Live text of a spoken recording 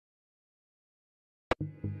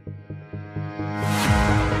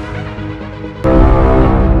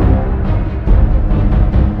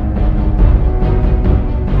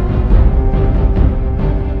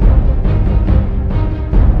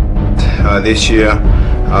this year.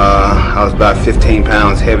 I was about 15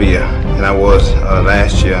 pounds heavier than I was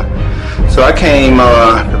last year. So I came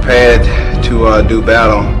prepared to do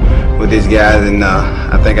battle with these guys, and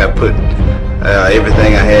I think I put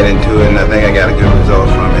everything I had into it, and I think I got a good result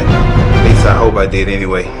from it. At least I hope I did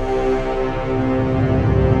anyway.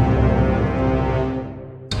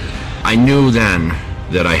 I knew then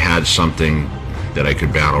that I had something that I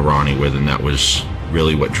could battle Ronnie with, and that was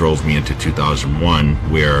really what drove me into 2001,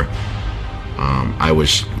 where I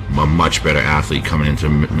was a much better athlete coming into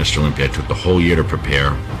Mr. Olympia. I took the whole year to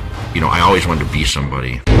prepare. You know, I always wanted to be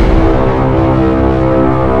somebody.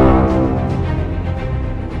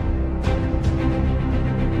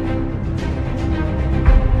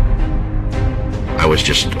 I was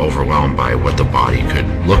just overwhelmed by what the body could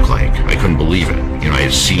look like. I couldn't believe it. You know, I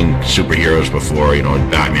had seen superheroes before, you know,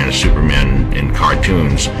 Batman and Superman in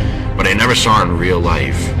cartoons, but I never saw in real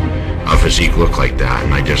life a physique look like that.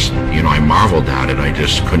 And I just, you know, I marveled at it. I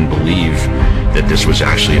just couldn't believe that this was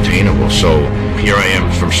actually attainable. So here I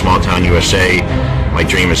am from small town USA. My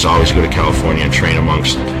dream is to always go to California and train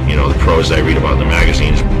amongst, you know, the pros that I read about in the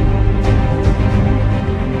magazines.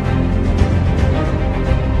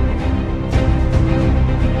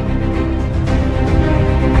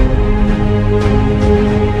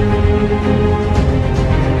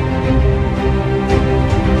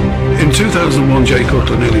 In 2001, Jay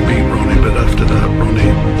Cutler nearly beat Ronnie, but after that,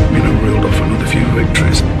 Ronnie, you know, reeled off another few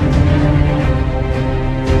victories.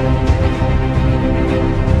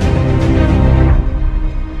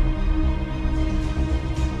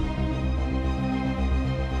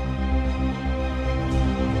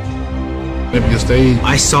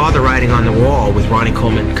 I saw the writing on the wall with Ronnie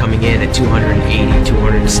Coleman coming in at 280,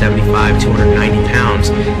 275, 290 pounds.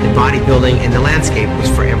 The bodybuilding and the landscape was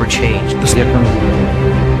forever changed. Here comes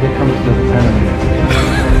the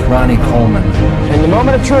enemy, Ronnie Coleman. And the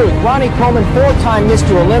moment of truth, Ronnie Coleman, four-time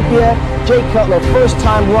Mr. Olympia. Jay Cutler,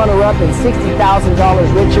 first-time runner-up and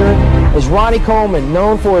 $60,000 richer. As Ronnie Coleman,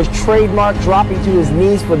 known for his trademark dropping to his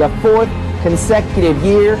knees for the fourth consecutive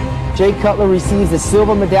year, Jay Cutler receives the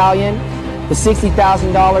silver medallion, the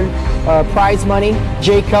 $60,000 prize money.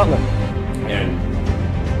 Jay Cutler. And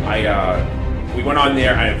we went on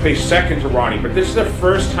there, and I placed second to Ronnie, but this is the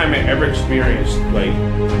first time I ever experienced, like,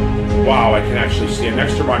 wow, I can actually stand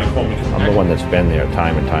next to Ronnie Coleman. I'm the one that's been there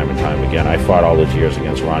time and time and time again. I fought all those years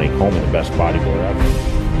against Ronnie Coleman, the best bodybuilder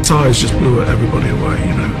ever. Size just blew everybody away,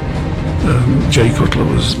 you know. Jay Cutler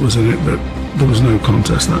was in it, but there was no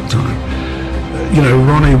contest that time. You know,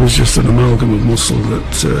 Ronnie was just an amalgam of muscle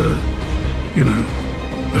that, you know,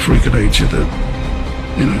 a freak of nature that,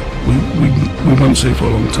 you know, we won't see for a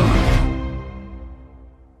long time.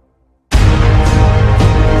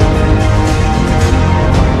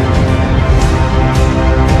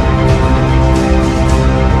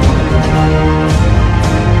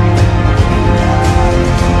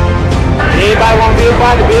 Anybody want to be a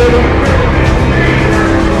bodybuilder?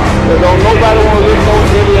 But don't nobody want to lift those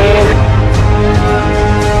heavy hands.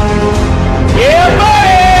 Yeah,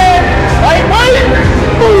 buddy! Like, wait!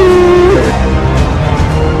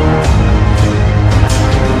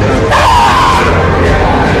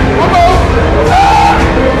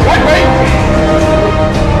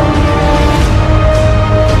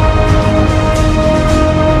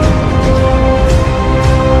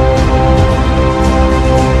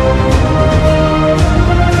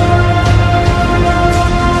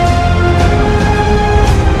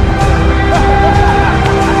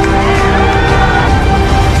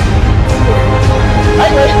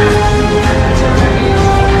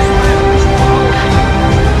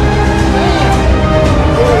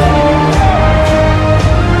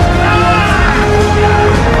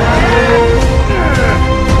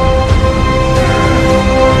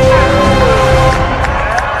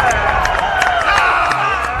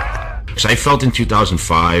 I felt in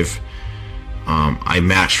 2005, I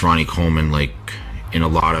matched Ronnie Coleman like in a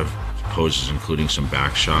lot of poses, including some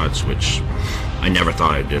back shots, which I never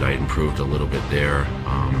thought I did. I improved a little bit there,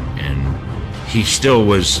 and he still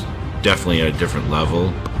was definitely at a different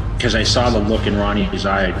level. Because I saw the look in Ronnie's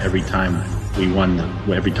eye every time he won the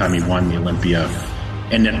Olympia.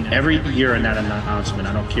 And then every year in that announcement,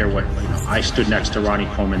 I don't care what, you know, I stood next to Ronnie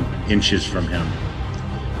Coleman inches from him.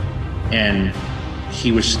 And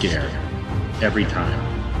he was scared every time.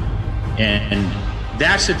 And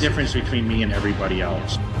that's the difference between me and everybody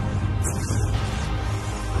else.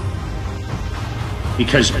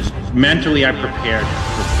 Because mentally I prepared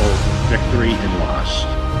for both victory and loss.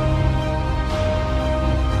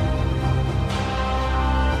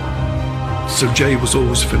 So Jay was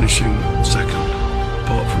always finishing second,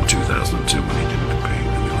 apart from 2002 when he didn't compete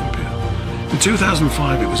in the Olympia. In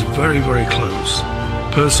 2005, it was very, very close.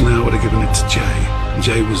 Personally, I would have given it to Jay.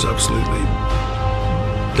 Jay was absolutely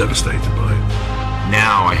devastated by it.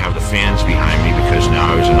 Now I have the fans behind me because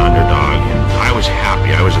now I was an underdog, and I was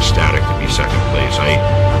happy. I was ecstatic to be second place.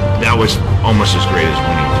 That was almost as great as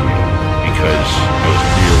winning to me because I was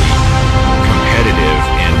really competitive,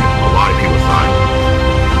 and a lot of people thought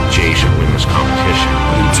Jay should win this competition.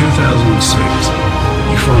 But in 2006,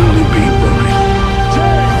 you finally beat Ronnie.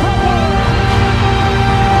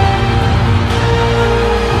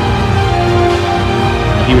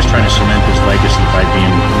 He was trying to cement his legacy by being,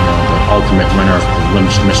 the ultimate winner of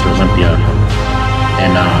Mr. Olympia.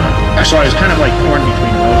 And so I was kind of like torn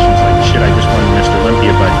between emotions, like, shit, I just won Mr.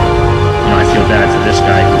 Olympia, but, I feel bad for this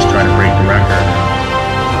guy who was trying to break the record.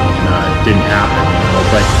 And it didn't happen,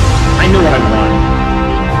 but I knew I won.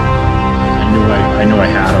 I knew I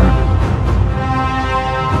had him.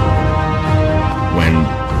 When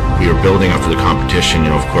we were building up for the competition,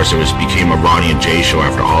 of course, became a Ronnie and Jay show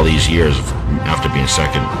after all these years, after being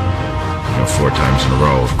second, 4 times in a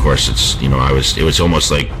row. Of course, it was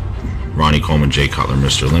almost like Ronnie Coleman, Jay Cutler,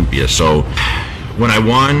 Mr. Olympia. So when I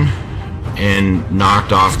won and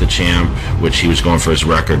knocked off the champ, which he was going for his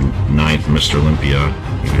record 9th Mr. Olympia,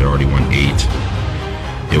 he had already won 8.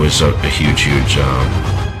 It was a huge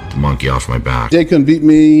monkey off my back. Jay couldn't beat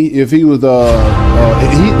me if he was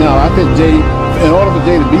I think Jay, in order for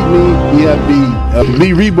Jay to beat me, he had to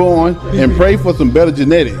be reborn and pray for some better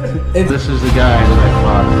genetics. This is the guy that I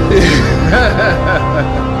fought.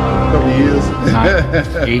 A couple years.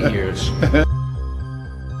 8 years.